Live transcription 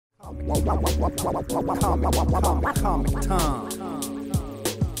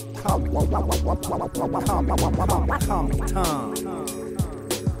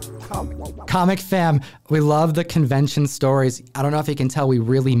Comic fam, we love the convention stories. I don't know if you can tell, we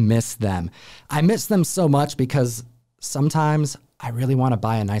really miss them. I miss them so much because sometimes I really want to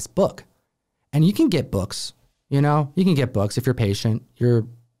buy a nice book. And you can get books, you can get books if you're patient. You're,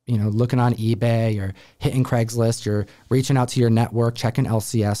 looking on eBay, you're hitting Craigslist, you're reaching out to your network, checking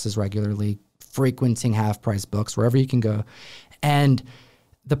LCSs regularly, frequenting half-price books, wherever you can go. And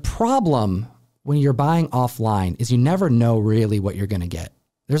the problem when you're buying offline is you never know really what you're going to get.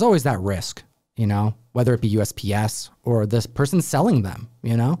 There's always that risk, whether it be USPS or this person selling them,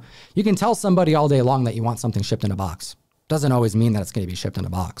 You can tell somebody all day long that you want something shipped in a box. Doesn't always mean that it's going to be shipped in a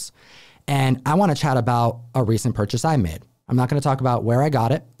box. And I want to chat about a recent purchase I made. I'm not going to talk about where I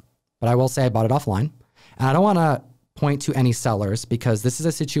got it, but I will say I bought it offline. And I don't want to point to any sellers because this is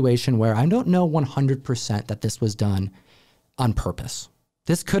a situation where I don't know 100% that this was done on purpose.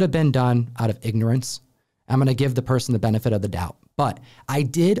 This could have been done out of ignorance. I'm going to give the person the benefit of the doubt. But I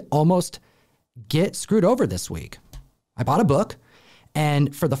did almost get screwed over this week. I bought a book,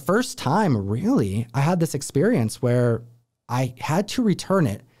 and for the first time, really, I had this experience where I had to return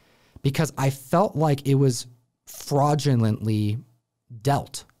it because I felt like it was fraudulently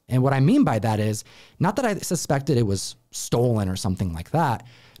dealt. And what I mean by that is not that I suspected it was stolen or something like that.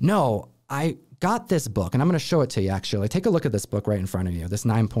 No, I got this book, and I'm going to show it to you, actually. Take a look at this book right in front of you, this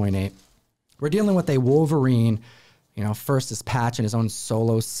 9.8. We're dealing with a Wolverine, first patch in his own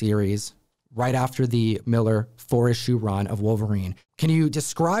solo series right after the Miller 4-issue run of Wolverine. Can you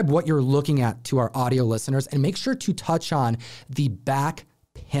describe what you're looking at to our audio listeners, and make sure to touch on the back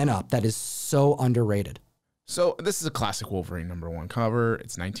pinup that is so underrated? So this is a classic Wolverine #1 cover.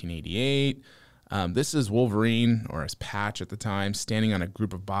 It's 1988. This is Wolverine, or his patch at the time, standing on a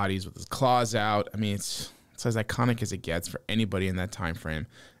group of bodies with his claws out. I mean, it's as iconic as it gets for anybody in that time frame.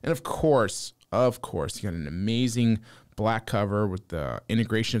 And of course, you got an amazing black cover with the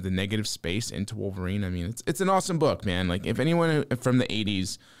integration of the negative space into Wolverine. I mean, it's an awesome book, man. Like, if anyone from the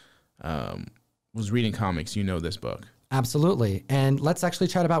 80s was reading comics, this book. Absolutely. And let's actually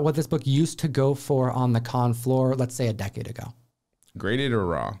chat about what this book used to go for on the con floor, let's say a decade ago. Graded or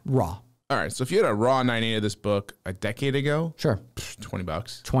raw? Raw. All right. So if you had a raw 9.8 of this book a decade ago, sure, $20.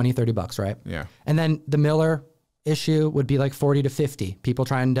 $20-$30, right? Yeah. And then the Miller issue would be like 40 to 50. People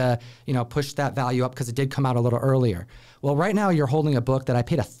trying to, push that value up because it did come out a little earlier. Well, right now you're holding a book that I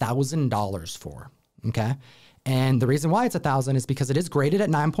paid $1,000 for. Okay. And the reason why it's $1,000 is because it is graded at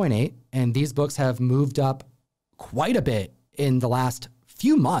 9.8, and these books have moved up quite a bit in the last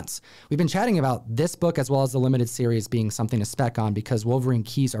few months. We've been chatting about this book as well as the limited series being something to spec on because Wolverine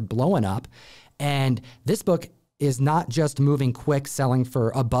keys are blowing up. And this book is not just moving quick, selling for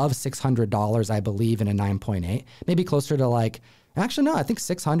above $600, I believe, in a 9.8, maybe closer to actually, no, I think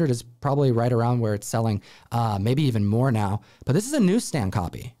 600 is probably right around where it's selling, maybe even more now. But this is a newsstand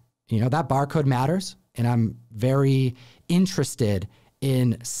copy. That barcode matters, and I'm very interested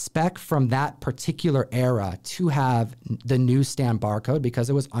in spec from that particular era to have the newsstand barcode because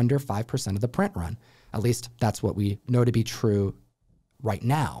it was under 5% of the print run. At least that's what we know to be true right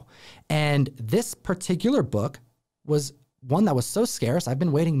now. And this particular book was one that was so scarce. I've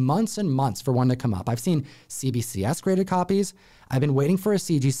been waiting months and months for one to come up. I've seen CBCS graded copies. I've been waiting for a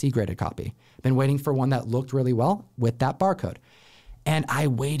CGC graded copy. I've been waiting for one that looked really well with that barcode. And I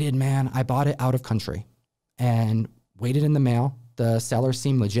waited, man. I bought it out of country and waited in the mail. The seller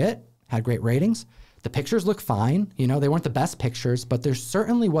seemed legit, had great ratings. The pictures look fine. They weren't the best pictures, but there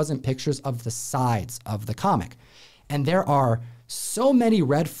certainly wasn't pictures of the sides of the comic. And there are so many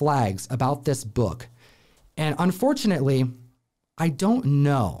red flags about this book. And unfortunately, I don't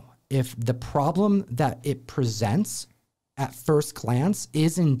know if the problem that it presents at first glance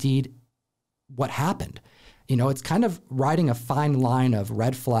is indeed what happened. It's kind of riding a fine line of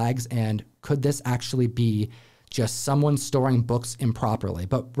red flags, and could this actually be just someone storing books improperly?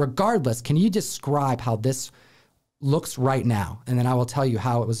 But regardless, can you describe how this looks right now? And then I will tell you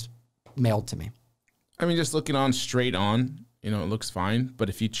how it was mailed to me. I mean, just looking on straight on, it looks fine. But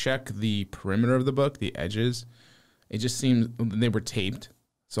if you check the perimeter of the book, the edges, it just seems they were taped.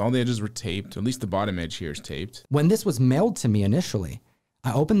 So all the edges were taped. At least the bottom edge here is taped. When this was mailed to me initially,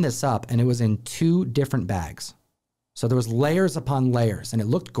 I opened this up and it was in 2 different bags. So there was layers upon layers, and it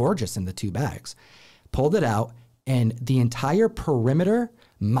looked gorgeous in the 2 bags. Pulled it out, and the entire perimeter,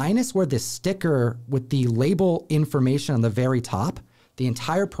 minus where the sticker with the label information on the very top, the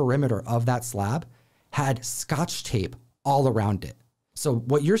entire perimeter of that slab had Scotch tape all around it. So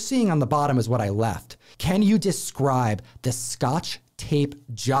what you're seeing on the bottom is what I left. Can you describe the Scotch tape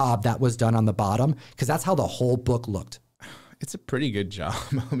job that was done on the bottom, because that's how the whole book looked. It's a pretty good job.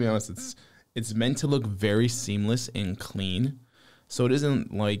 I'll be honest. It's meant to look very seamless and clean. So it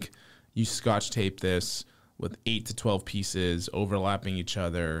isn't like you Scotch tape this with 8 to 12 pieces overlapping each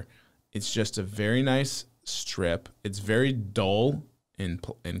other. It's just a very nice strip. It's very dull in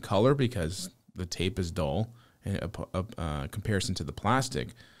color because the tape is dull in comparison to the plastic.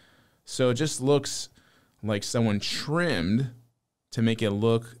 So it just looks like someone trimmed to make it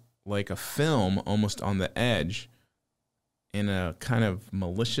look like a film almost on the edge in a kind of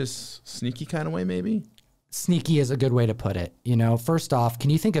malicious, sneaky kind of way, maybe? Sneaky is a good way to put it. You know, first off, can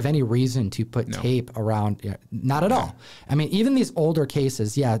you think of any reason to put tape around? Yeah, not at all. I mean, even these older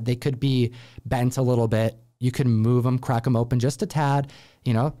cases, yeah, they could be bent a little bit. You can move them, crack them open just a tad.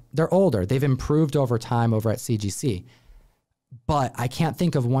 You know, they're older. They've improved over time over at CGC. But I can't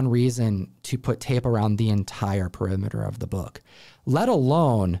think of one reason to put tape around the entire perimeter of the book, let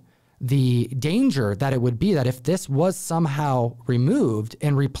alone the danger that it would be that if this was somehow removed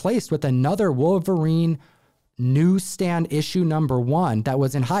and replaced with another Wolverine newsstand issue #1 that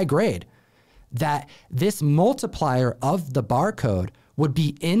was in high grade, that this multiplier of the barcode would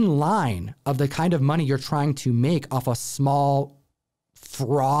be in line of the kind of money you're trying to make off a small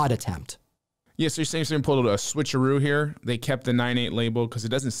fraud attempt. Yeah, so you're saying someone pulled a switcheroo here. They kept the 9.8 label because it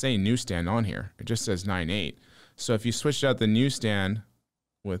doesn't say newsstand on here. It just says 9.8. So if you switched out the newsstand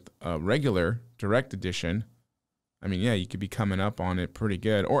with a regular direct edition, I mean, yeah, you could be coming up on it pretty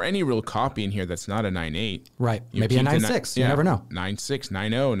good. Or any real copy in here that's not a 9.8. Right. Maybe a 9.6. You never know. 9.6,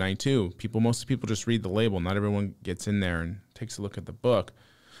 9.0, 9.2. Most people just read the label. Not everyone gets in there and takes a look at the book.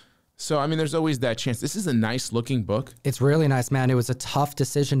 So, I mean, there's always that chance. This is a nice looking book. It's really nice, man. It was a tough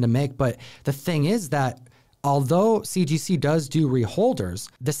decision to make. But the thing is that although CGC does do reholders,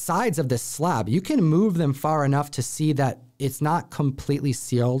 the sides of this slab, you can move them far enough to see that it's not completely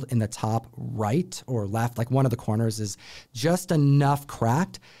sealed in the top right or left. Like one of the corners is just enough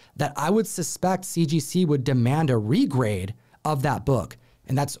cracked that I would suspect CGC would demand a regrade of that book.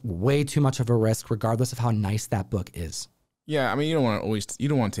 And that's way too much of a risk, regardless of how nice that book is. Yeah, I mean, you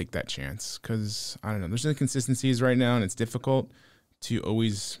don't want to take that chance because, I don't know, there's inconsistencies right now and it's difficult to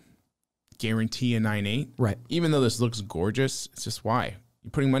always guarantee a 9.8. Right. Even though this looks gorgeous, it's just why?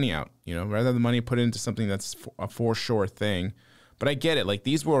 You're putting money out, you know, rather than money put into something that's a for sure thing. But I get it. Like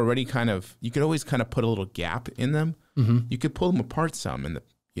these were already you could always kind of put a little gap in them. Mm-hmm. You could pull them apart some and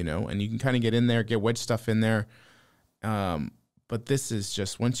you can kind of get in there, get wedge stuff in there. But this is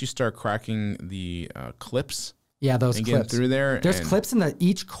just, once you start cracking the clips, yeah, those and clips. Getting through there. There's clips in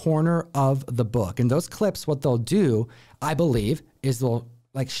each corner of the book. And those clips, what they'll do, I believe, is they'll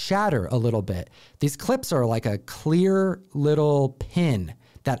like shatter a little bit. These clips are like a clear little pin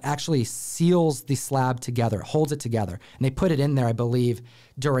that actually seals the slab together, holds it together. And they put it in there, I believe,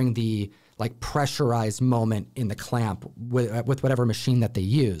 during the like pressurized moment in the clamp with whatever machine that they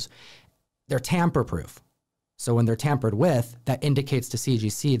use. They're tamper-proof. So when they're tampered with, that indicates to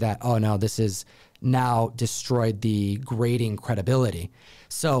CGC that, oh no, this is now destroyed the grading credibility.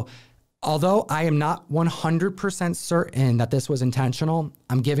 So although I am not 100% certain that this was intentional,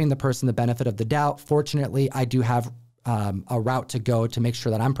 I'm giving the person the benefit of the doubt. Fortunately, I do have a route to go to make sure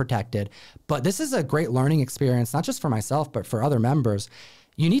that I'm protected. But this is a great learning experience, not just for myself, but for other members.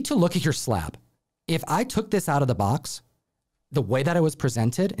 You need to look at your slab. If I took this out of the box, the way that it was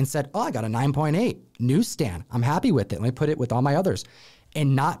presented and said, oh, I got a 9.8 newsstand, I'm happy with it, let me put it with all my others,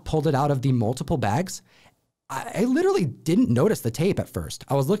 and not pulled it out of the multiple bags, I literally didn't notice the tape at first.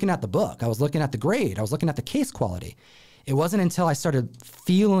 I was looking at the book. I was looking at the grade. I was looking at the case quality. It wasn't until I started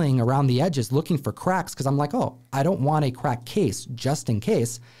feeling around the edges, looking for cracks, because I'm like, oh, I don't want a cracked case just in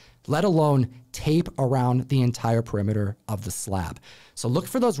case, let alone tape around the entire perimeter of the slab. So look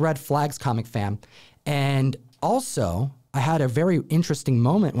for those red flags, comic fam. And also, I had a very interesting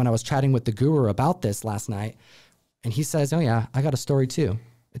moment when I was chatting with the guru about this last night. And he says, oh yeah, I got a story too.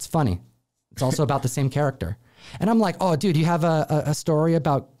 It's funny. It's also about the same character. And I'm like, oh, dude, you have a story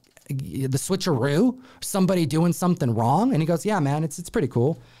about the switcheroo? Somebody doing something wrong? And he goes, yeah, man, it's pretty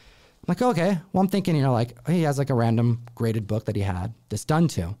cool. I'm like, okay. Well, I'm thinking, like he has like a random graded book that he had this done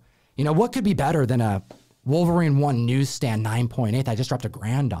to. What could be better than a Wolverine 1 newsstand 9.8 that I just dropped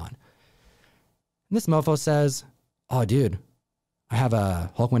 $1,000 on? And this mofo says, oh, dude, I have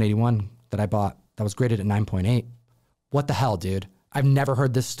a Hulk 181 that I bought that was graded at 9.8. What the hell, dude? I've never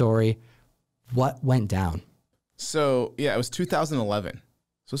heard this story. What went down? So, yeah, it was 2011.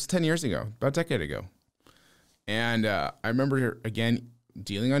 So it's 10 years ago, about a decade ago. And I remember, again,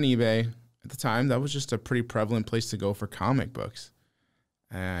 dealing on eBay. At the time, that was just a pretty prevalent place to go for comic books.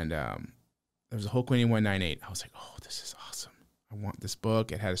 And there was a Hulk 181 9.8. I was like, oh, this is awesome. I want this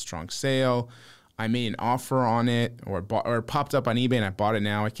book. It had a strong sale. I made an offer on it, or it popped up on eBay, and I bought it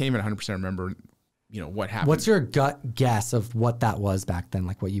now. I can't even 100% remember, what happened. What's your gut guess of what that was back then?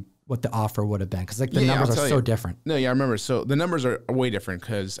 Like what the offer would have been? Because like the numbers are so different. No, yeah, I remember. So the numbers are way different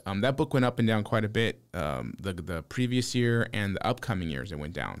because that book went up and down quite a bit. The previous year and the upcoming years, it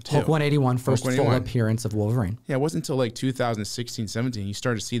went down too. Hulk 181, first full appearance of Wolverine. Yeah, it wasn't until like 2016, 17, you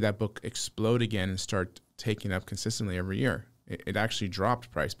started to see that book explode again and start taking up consistently every year. It actually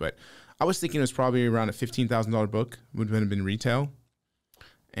dropped price, but I was thinking it was probably around a $15,000 book, would have been retail.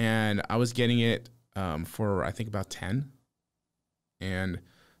 And I was getting it for, I think, about 10. And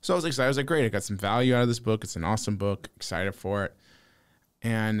so I was excited. I was like, great, I got some value out of this book. It's an awesome book. Excited for it.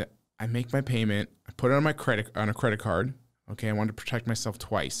 And I make my payment. I put it on a credit card. Okay, I wanted to protect myself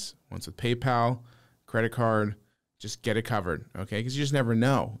twice. Once with PayPal, credit card, just get it covered, okay? Because you just never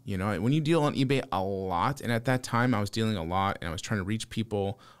know, When you deal on eBay a lot, and at that time I was dealing a lot, and I was trying to reach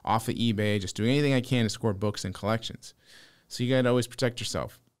people off of eBay, just doing anything I can to score books and collections. So you got to always protect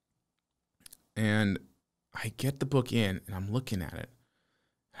yourself. And I get the book in, and I'm looking at it.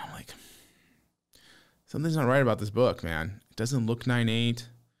 And I'm like, something's not right about this book, man. It doesn't look 9.8.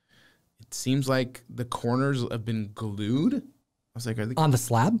 It seems like the corners have been glued. I was like, on the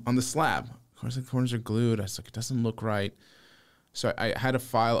slab? On the slab. Of course, the corners are glued. I was like, it doesn't look right. So I had to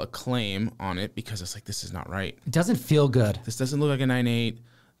file a claim on it because I was like, this is not right. It doesn't feel good. This doesn't look like a 9.8.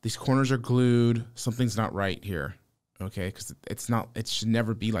 These corners are glued. Something's not right here. Okay, because it should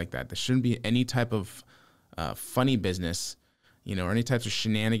never be like that. There shouldn't be any type of funny business, or any types of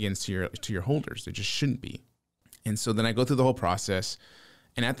shenanigans to your holders. There just shouldn't be. And so then I go through the whole process.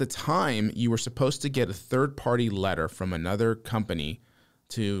 And at the time, you were supposed to get a third-party letter from another company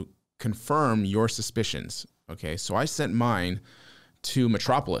to confirm your suspicions. Okay, so I sent mine to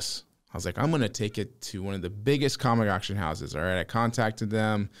Metropolis. I was like, I'm going to take it to one of the biggest comic auction houses. All right, I contacted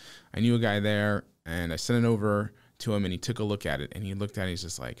them. I knew a guy there, and I sent it over to him, and he took a look at it, and he looked at it, and he's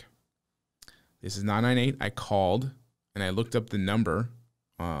just like, this is not 9.8. I called, and I looked up the number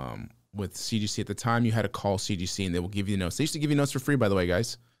with CGC. At the time, you had to call CGC, and they will give you notes. They used to give you notes for free, by the way,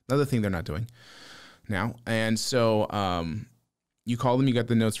 guys. Another thing they're not doing now. And so you call them, you got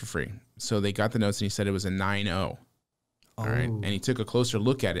the notes for free. So they got the notes, and he said it was a 9.0. All right. And he took a closer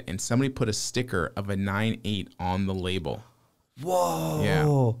look at it, and somebody put a sticker of a 9.8 on the label. Whoa.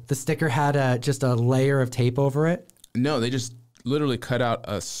 Yeah. The sticker had just a layer of tape over it? No, they just literally cut out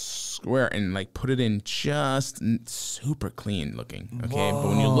a square and like put it in just super clean looking. Okay. Whoa. But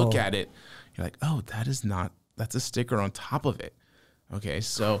when you look at it, you're like, oh, that's a sticker on top of it. Okay.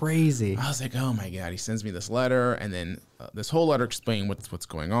 So crazy. I was like, oh my God. He sends me this letter, and then this whole letter explaining what's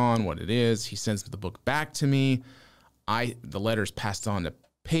going on, what it is. He sends the book back to me. The letter's passed on to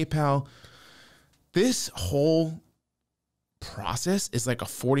PayPal. This whole process is like a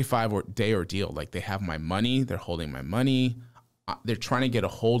 45-day ordeal. Like, they have my money, they're holding my money, they're trying to get a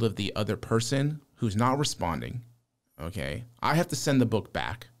hold of the other person who's not responding. Okay, I have to send the book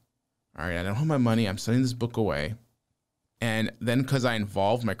back. All right, I don't have my money, I'm sending this book away. And then because I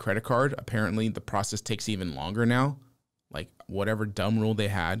involved my credit card, apparently the process takes even longer now. Like, whatever dumb rule they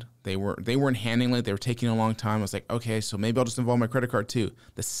had, they weren't handling it. They were taking a long time. I was like, okay, so maybe I'll just involve my credit card too.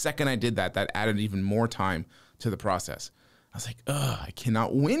 The second I did that added even more time to the process. I was like, ugh, I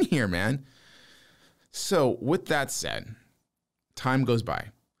cannot win here, man. So with that said, time goes by.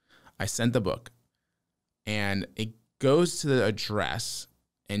 I sent the book, and it goes to the address,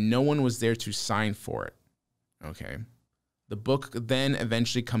 and no one was there to sign for it. Okay. The book then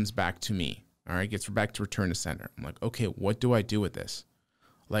eventually comes back to me. All right, gets back to return to sender. I'm like, okay, what do I do with this?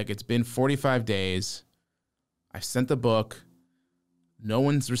 Like, it's been 45 days. I've sent the book. No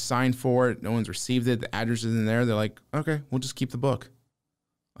one's signed for it. No one's received it. The address is in there. They're like, okay, we'll just keep the book.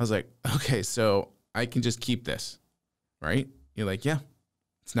 I was like, okay, so I can just keep this, right? You're like, yeah,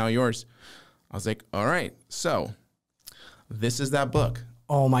 it's now yours. I was like, all right, so this is that book.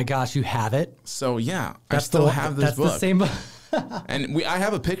 Oh my gosh, you have it? So yeah, I still have this book. That's the same book. And I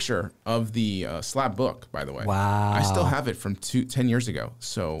have a picture of the slab book, by the way. Wow. I still have it from 10 years ago.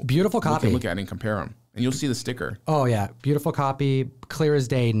 So beautiful copy. We can look at it and compare them. And you'll see the sticker. Oh, yeah. Beautiful copy. Clear as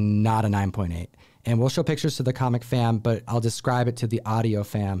day, not a 9.8. And we'll show pictures to the comic fam, but I'll describe it to the audio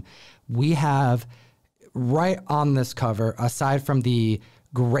fam. We have right on this cover, aside from the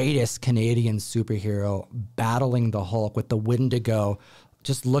greatest Canadian superhero battling the Hulk with the Wendigo,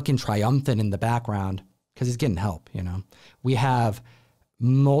 just looking triumphant in the background because he's getting help, We have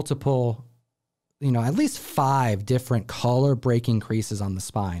multiple, at least 5 different color-breaking creases on the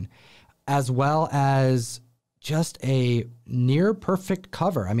spine, as well as just a near perfect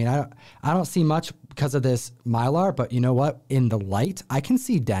cover. I mean, I don't see much because of this Mylar, but you know what? In the light, I can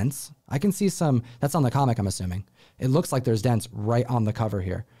see dents. I can see some, that's on the comic, I'm assuming. It looks like there's dents right on the cover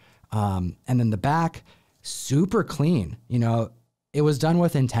here. And then the back, super clean. You know, it was done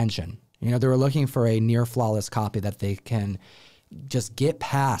with intention. You know, they were looking for a near flawless copy that they can just get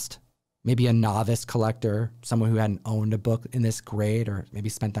past maybe a novice collector, someone who hadn't owned a book in this grade or maybe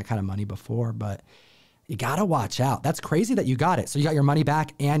spent that kind of money before, but you got to watch out. That's crazy that you got it. So you got your money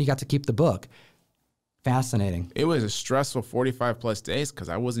back and you got to keep the book. Fascinating. It was a stressful 45 plus days because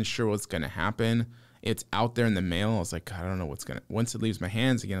I wasn't sure what's going to happen. It's out there in the mail. I was like, God, I don't know what's going to, once it leaves my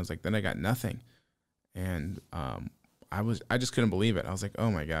hands again, I was like, then I got nothing. And I just couldn't believe it. I was like, oh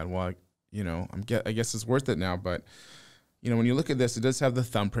my God, well, you know, I guess it's worth it now. But, you know, when you look at this, it does have the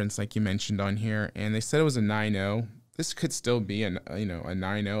thumbprints like you mentioned on here. And they said it was a 9.0. This could still be a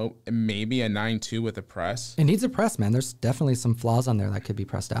 9.0, maybe a 9.2 with a press. It needs a press, man. There's definitely some flaws on there that could be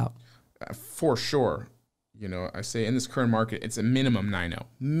pressed out. For sure. You know, I say in this current market, it's a minimum 9.0.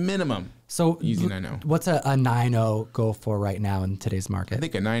 Minimum. So easy 9.0. What's a 9.0 go for right now in today's market? I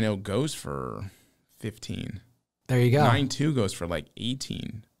think a 9.0 goes for 15. There you go. 9.2 goes for like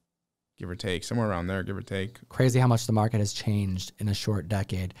 18, give or take, somewhere around there, give or take. Crazy how much the market has changed in a short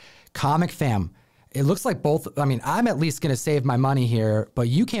decade. Comic Fam, it looks like both. I mean, I'm at least going to save my money here, but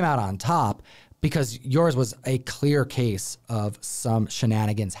you came out on top because yours was a clear case of some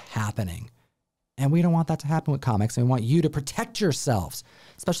shenanigans happening. And we don't want that to happen with comics. And we want you to protect yourselves,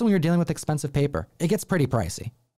 especially when you're dealing with expensive paper. It gets pretty pricey.